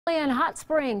In Hot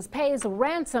Springs pays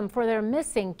ransom for their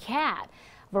missing cat.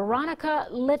 Veronica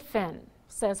Litfin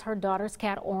says her daughter's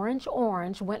cat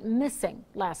Orange went missing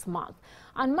last month.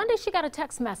 On Monday, she got a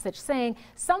text message saying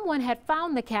someone had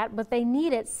found the cat, but they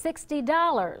needed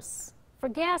 $60 for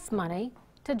gas money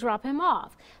to drop him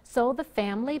off. So the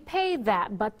family paid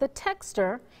that, but the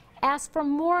texter asked for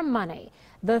more money.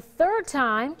 The third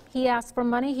time he asked for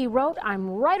money, he wrote, "I'm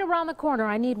right around the corner.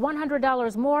 I need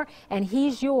 $100 more, and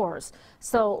he's yours."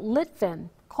 So Litfin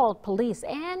called police,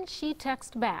 and she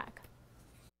texted back.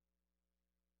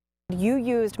 You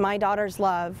used my daughter's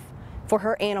love for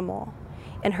her animal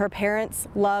and her parents'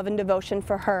 love and devotion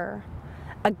for her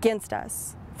against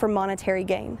us for monetary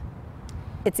gain.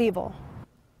 It's evil.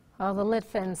 Well, the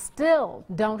Litfins still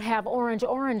don't have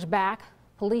Orange back.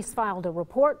 Police filed a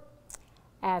report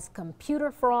as computer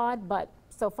fraud, but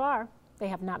so far they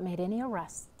have not made any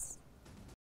arrests.